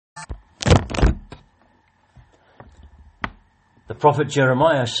The prophet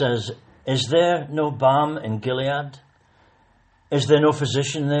Jeremiah says, "Is there no balm in Gilead? Is there no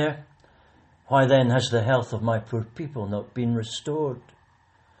physician there? Why then has the health of my poor people not been restored?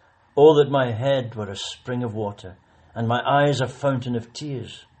 Oh, that my head were a spring of water, and my eyes a fountain of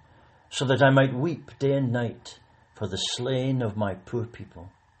tears, so that I might weep day and night for the slain of my poor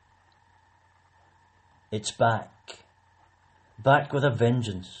people." It's back. Back with a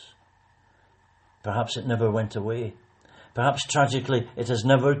vengeance. Perhaps it never went away. Perhaps tragically it has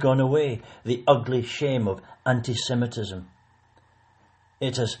never gone away, the ugly shame of anti-Semitism.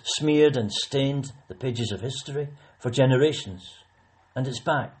 It has smeared and stained the pages of history for generations. And it's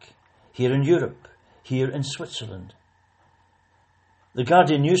back, here in Europe, here in Switzerland. The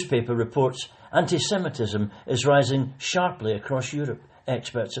Guardian newspaper reports anti-Semitism is rising sharply across Europe,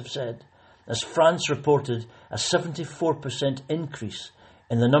 experts have said, as France reported a 74% increase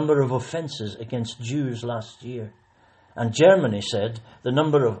in the number of offences against Jews last year. And Germany said the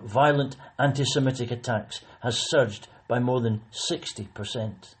number of violent anti-Semitic attacks has surged by more than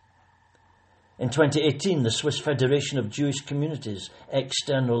 60%. In 2018, the Swiss Federation of Jewish Communities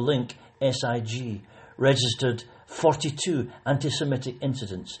external link, SIG, registered 42 anti-Semitic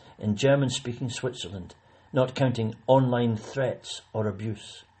incidents in German-speaking Switzerland, not counting online threats or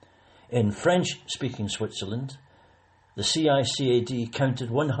abuse. In French-speaking Switzerland, the CICAD counted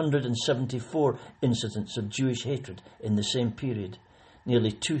 174 incidents of Jewish hatred in the same period.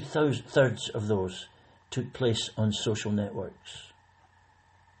 Nearly 2/3 of those took place on social networks.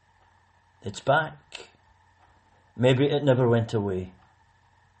 It's back. Maybe it never went away.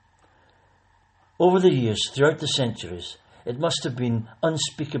 Over the years, throughout the centuries, it must have been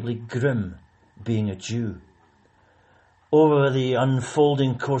unspeakably grim being a Jew. Over the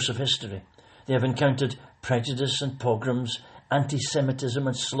unfolding course of history, they have encountered prejudice and pogroms, anti-Semitism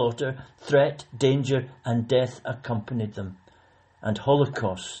and slaughter, threat, danger and death accompanied them, and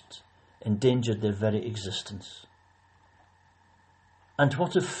Holocaust endangered their very existence. And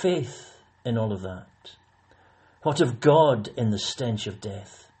what of faith in all of that? What of God in the stench of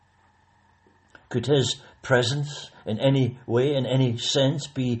death? Could his presence in any way, in any sense,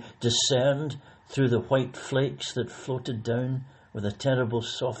 be discerned through the white flakes that floated down with a terrible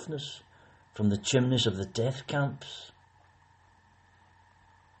softness from the chimneys of the death camps?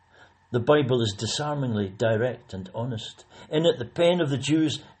 The Bible is disarmingly direct and honest. In it, the pain of the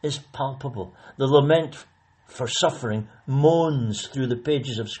Jews is palpable. The lament for suffering moans through the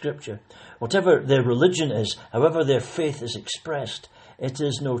pages of Scripture. Whatever their religion is, however their faith is expressed, it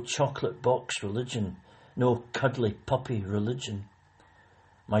is no chocolate box religion, no cuddly puppy religion.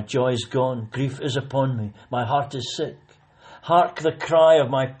 My joy is gone, grief is upon me, my heart is sick. Hark the cry of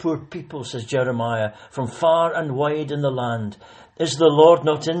my poor people, says Jeremiah, from far and wide in the land. Is the Lord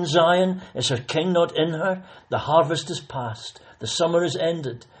not in Zion? Is her king not in her? The harvest is past, the summer is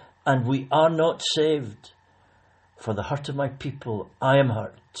ended, and we are not saved. For the hurt of my people, I am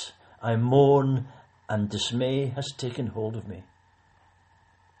hurt. I mourn, and dismay has taken hold of me.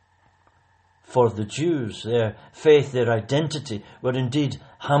 For the Jews, their faith, their identity were indeed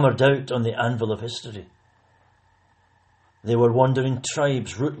hammered out on the anvil of history. They were wandering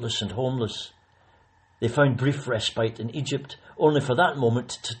tribes, rootless and homeless. They found brief respite in Egypt, only for that moment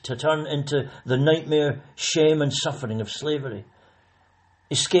to turn into the nightmare, shame and suffering of slavery.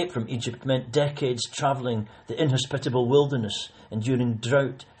 Escape from Egypt meant decades travelling the inhospitable wilderness, enduring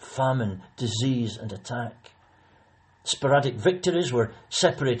drought, famine, disease and attack. Sporadic victories were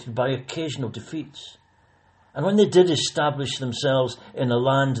separated by occasional defeats. And when they did establish themselves in a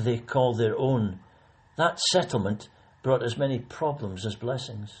land they called their own, that settlement brought as many problems as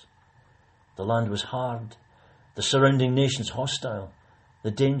blessings. The land was hard, the surrounding nations hostile,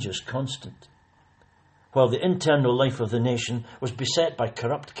 the dangers constant. While the internal life of the nation was beset by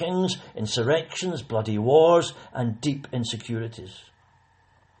corrupt kings, insurrections, bloody wars, and deep insecurities.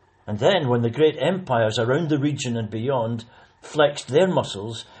 And then, when the great empires around the region and beyond flexed their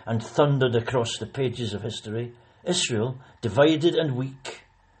muscles and thundered across the pages of history, Israel, divided and weak,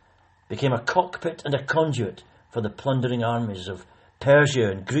 became a cockpit and a conduit for the plundering armies of Persia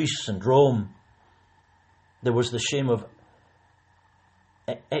and Greece and Rome. There was the shame of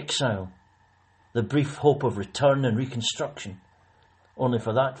exile, the brief hope of return and reconstruction, only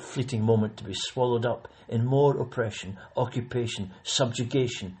for that fleeting moment to be swallowed up in more oppression, occupation,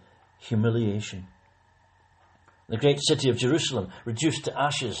 subjugation, humiliation. The great city of Jerusalem, reduced to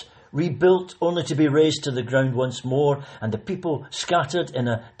ashes, rebuilt only to be razed to the ground once more, and the people scattered in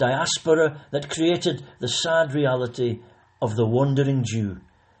a diaspora that created the sad reality of the wandering Jew,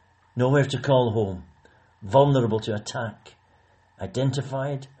 nowhere to call home, vulnerable to attack,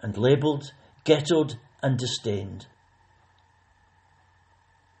 identified and labelled, ghettoed and disdained.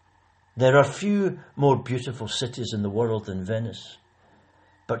 There are few more beautiful cities in the world than Venice,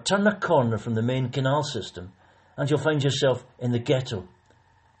 but turn a corner from the main canal system and you'll find yourself in the ghetto,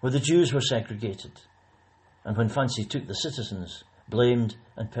 where the Jews were segregated, and when fancy took the citizens, blamed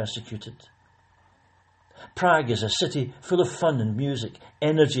and persecuted. Prague is a city full of fun and music,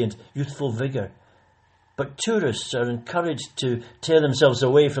 energy and youthful vigour, but tourists are encouraged to tear themselves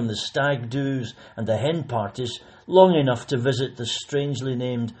away from the stag doos and the hen parties long enough to visit the strangely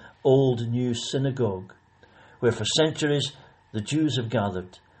named Old New Synagogue, where for centuries the Jews have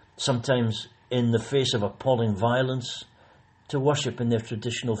gathered, sometimes in the face of appalling violence, to worship in their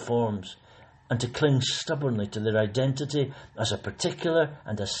traditional forms and to cling stubbornly to their identity as a particular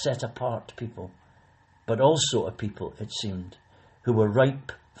and a set-apart people, but also a people, it seemed, who were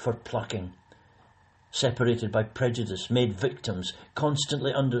ripe for plucking, separated by prejudice, made victims,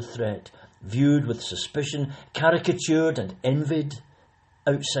 constantly under threat, viewed with suspicion, caricatured and envied,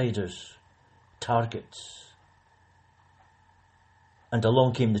 outsiders, targets. And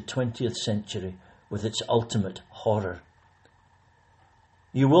along came the 20th century with its ultimate horror.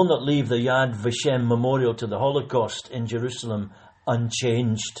 You will not leave the Yad Vashem Memorial to the Holocaust in Jerusalem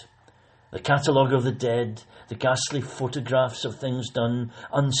unchanged. The catalogue of the dead, the ghastly photographs of things done,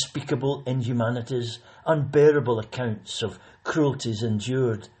 unspeakable inhumanities, unbearable accounts of cruelties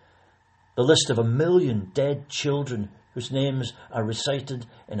endured. The list of 1 million dead children whose names are recited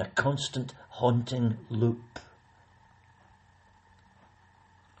in a constant haunting loop.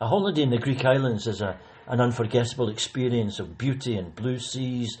 A holiday in the Greek islands is an unforgettable experience of beauty and blue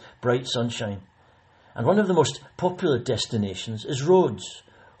seas, bright sunshine. And one of the most popular destinations is Rhodes,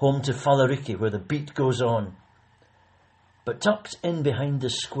 home to Faliriki, where the beat goes on. But tucked in behind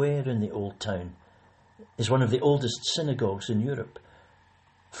the square in the old town is one of the oldest synagogues in Europe,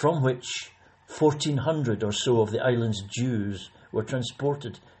 from which 1,400 or so of the island's Jews were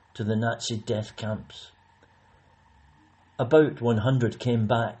transported to the Nazi death camps. About 100 came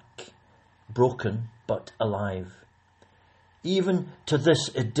back, broken but alive. Even to this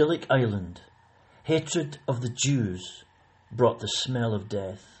idyllic island, hatred of the Jews brought the smell of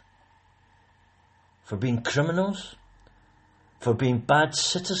death. For being criminals? For being bad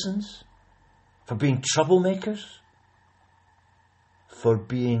citizens? For being troublemakers? For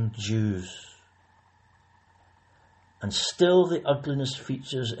being Jews. And still the ugliness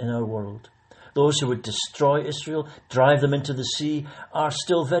features in our world. Those who would destroy Israel, drive them into the sea, are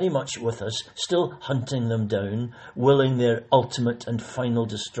still very much with us, still hunting them down, willing their ultimate and final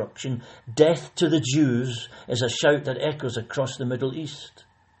destruction. Death to the Jews is a shout that echoes across the Middle East.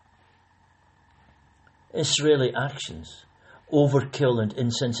 Israeli actions, overkill and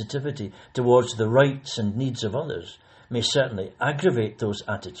insensitivity towards the rights and needs of others, may certainly aggravate those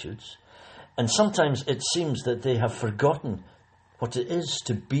attitudes. And sometimes it seems that they have forgotten what it is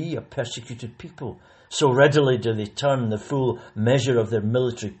to be a persecuted people. So readily do they turn the full measure of their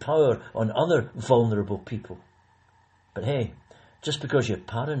military power on other vulnerable people. But hey, just because you're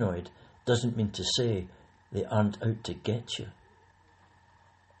paranoid doesn't mean to say they aren't out to get you.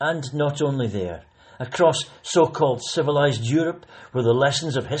 And not only there, across so-called civilized Europe, where the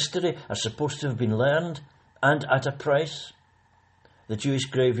lessons of history are supposed to have been learned, and at a price, the Jewish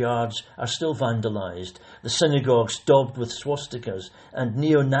graveyards are still vandalised, the synagogues daubed with swastikas, and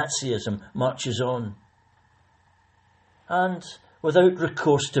neo-Nazism marches on. And without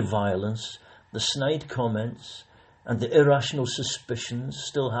recourse to violence, the snide comments and the irrational suspicions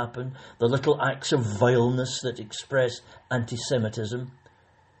still happen, the little acts of vileness that express anti-Semitism.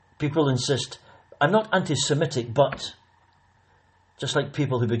 People insist, I'm not anti-Semitic, but... Just like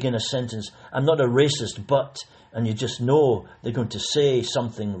people who begin a sentence, I'm not a racist, but... And you just know they're going to say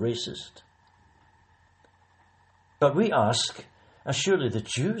something racist. But we ask, as surely the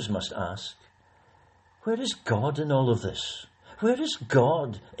Jews must ask, where is God in all of this? Where is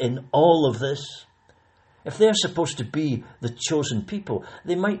God in all of this? If they're supposed to be the chosen people,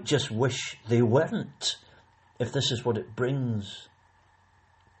 they might just wish they weren't, if this is what it brings.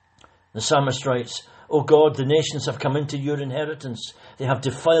 The psalmist writes, O God, the nations have come into your inheritance. They have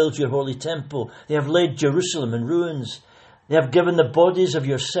defiled your holy temple. They have laid Jerusalem in ruins. They have given the bodies of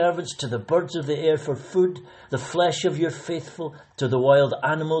your servants to the birds of the air for food, the flesh of your faithful to the wild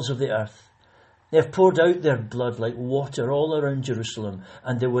animals of the earth. They have poured out their blood like water all around Jerusalem,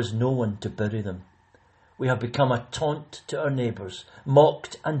 and there was no one to bury them. We have become a taunt to our neighbours,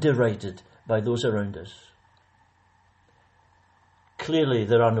 mocked and derided by those around us. Clearly,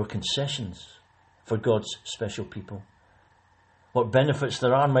 there are no concessions for God's special people. What benefits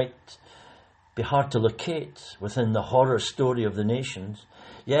there are might be hard to locate within the horror story of the nations.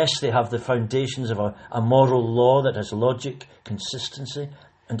 Yes, they have the foundations of a moral law that has logic, consistency,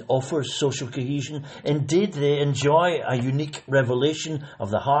 and offers social cohesion. Indeed, they enjoy a unique revelation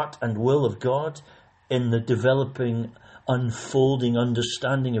of the heart and will of God in the developing, unfolding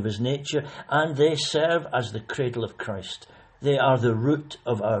understanding of his nature, and they serve as the cradle of Christ. They are the root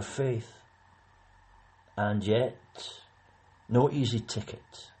of our faith. And yet, no easy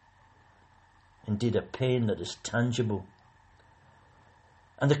ticket. Indeed, a pain that is tangible.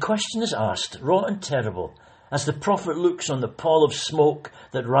 And the question is asked, raw and terrible, as the prophet looks on the pall of smoke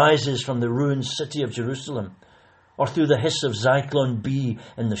that rises from the ruined city of Jerusalem, or through the hiss of Zyklon B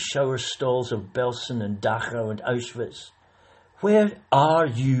in the shower stalls of Belsen and Dachau and Auschwitz. Where are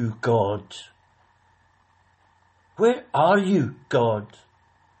you, God? Where are you, God?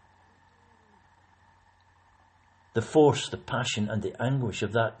 The force, the passion, and the anguish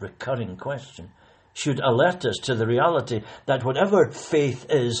of that recurring question should alert us to the reality that whatever faith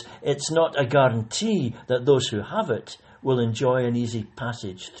is, it's not a guarantee that those who have it will enjoy an easy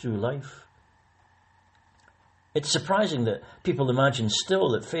passage through life. It's surprising that people imagine still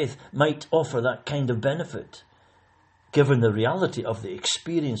that faith might offer that kind of benefit, given the reality of the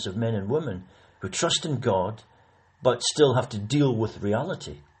experience of men and women who trust in God but still have to deal with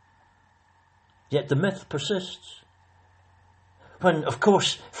reality. Yet the myth persists. When, of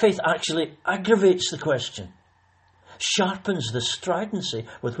course, faith actually aggravates the question, sharpens the stridency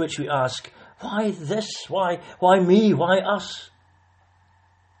with which we ask, why this? Why me? Why us?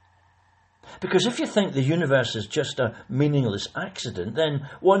 Because if you think the universe is just a meaningless accident, then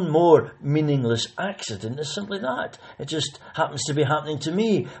one more meaningless accident is simply that. It just happens to be happening to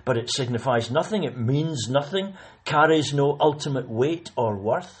me, but it signifies nothing, it means nothing, carries no ultimate weight or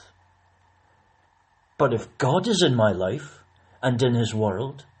worth. But if God is in my life, and in his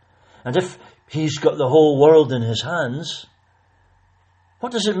world, and if he's got the whole world in his hands,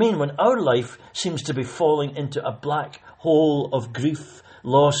 what does it mean when our life seems to be falling into a black hole of grief,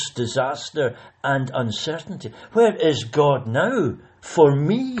 loss, disaster, and uncertainty? Where is God now for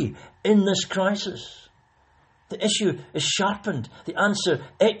me in this crisis? The issue is sharpened, the answer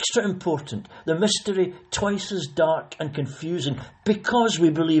extra important, the mystery twice as dark and confusing, because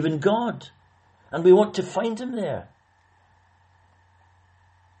we believe in God and we want to find him there.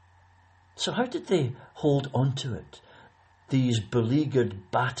 So how did they hold on to it? These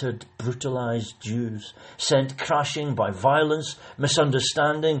beleaguered, battered, brutalized Jews, sent crashing by violence,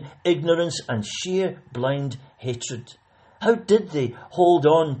 misunderstanding, ignorance, and sheer blind hatred. How did they hold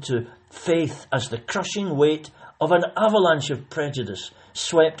on to faith as the crushing weight of an avalanche of prejudice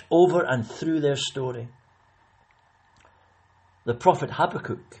swept over and through their story? The prophet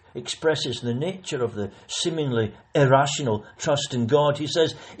Habakkuk expresses the nature of the seemingly irrational trust in God. He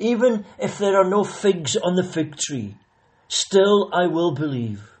says, even if there are no figs on the fig tree, still I will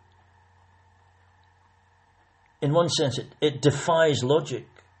believe. In one sense, it defies logic.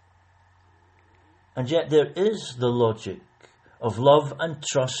 And yet there is the logic of love and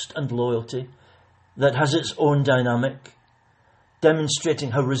trust and loyalty that has its own dynamic,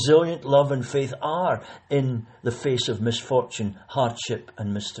 demonstrating how resilient love and faith are in the face of misfortune, hardship,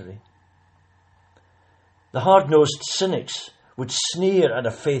 and mystery. The hard-nosed cynics would sneer at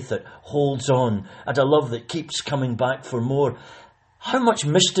a faith that holds on, at a love that keeps coming back for more. How much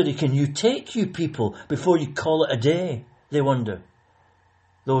mystery can you take, you people, before you call it a day? They wonder.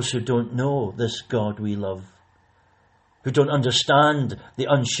 Those who don't know this God we love, who don't understand the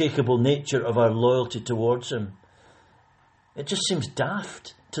unshakable nature of our loyalty towards him. It just seems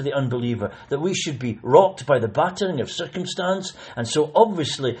daft to the unbeliever that we should be rocked by the battering of circumstance and so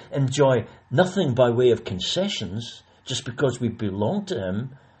obviously enjoy nothing by way of concessions just because we belong to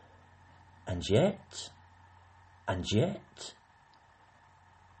him. And yet,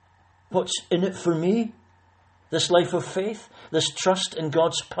 what's in it for me? This life of faith, this trust in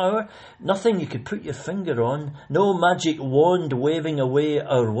God's power, nothing you could put your finger on, no magic wand waving away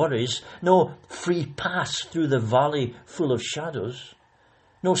our worries, no free pass through the valley full of shadows,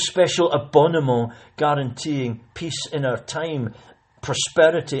 no special abonnement guaranteeing peace in our time,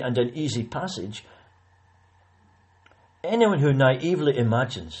 prosperity and an easy passage. Anyone who naively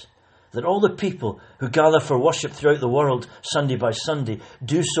imagines that all the people who gather for worship throughout the world Sunday by Sunday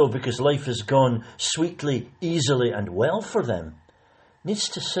do so because life has gone sweetly, easily and well for them needs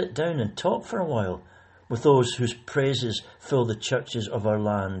to sit down and talk for a while with those whose praises fill the churches of our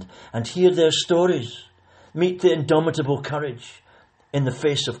land and hear their stories, meet the indomitable courage, in the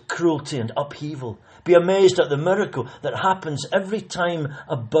face of cruelty and upheaval. Be amazed at the miracle that happens every time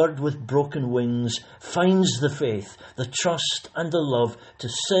a bird with broken wings finds the faith, the trust and the love to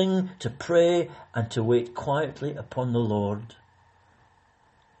sing, to pray, and to wait quietly upon the Lord.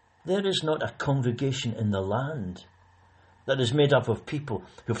 There is not a congregation in the land that is made up of people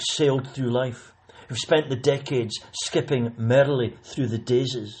who've sailed through life, who've spent the decades skipping merrily through the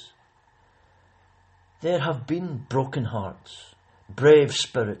daisies. There have been broken hearts, brave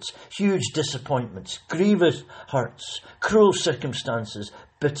spirits, huge disappointments, grievous hurts, cruel circumstances,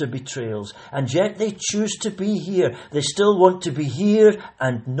 bitter betrayals, and yet they choose to be here. They still want to be here,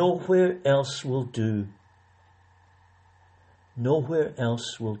 and nowhere else will do. Nowhere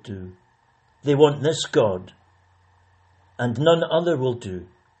else will do. They want this God, and none other will do.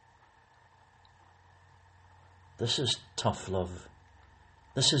 This is tough love.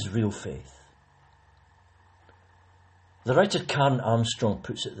 This is real faith. The writer Karen Armstrong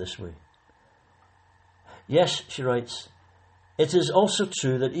puts it this way. Yes, she writes, it is also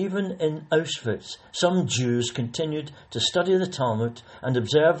true that even in Auschwitz, some Jews continued to study the Talmud and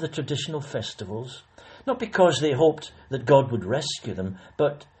observe the traditional festivals, not because they hoped that God would rescue them,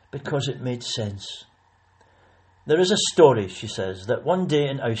 but because it made sense. There is a story, she says, that one day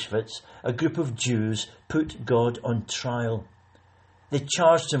in Auschwitz, a group of Jews put God on trial. They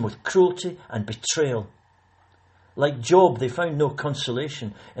charged him with cruelty and betrayal. Like Job, they found no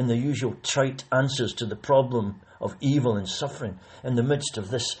consolation in the usual trite answers to the problem of evil and suffering in the midst of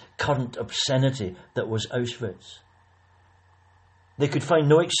this current obscenity that was Auschwitz. They could find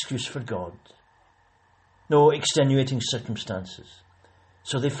no excuse for God, no extenuating circumstances.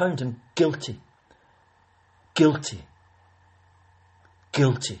 So they found him guilty, guilty,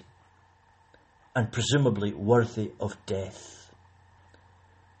 guilty, and presumably worthy of death.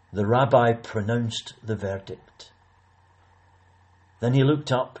 The rabbi pronounced the verdict. Then he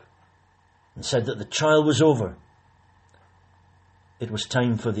looked up and said that the trial was over. It was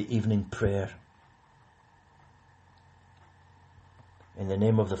time for the evening prayer. In the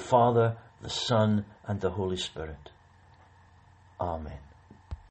name of the Father, the Son, and the Holy Spirit. Amen.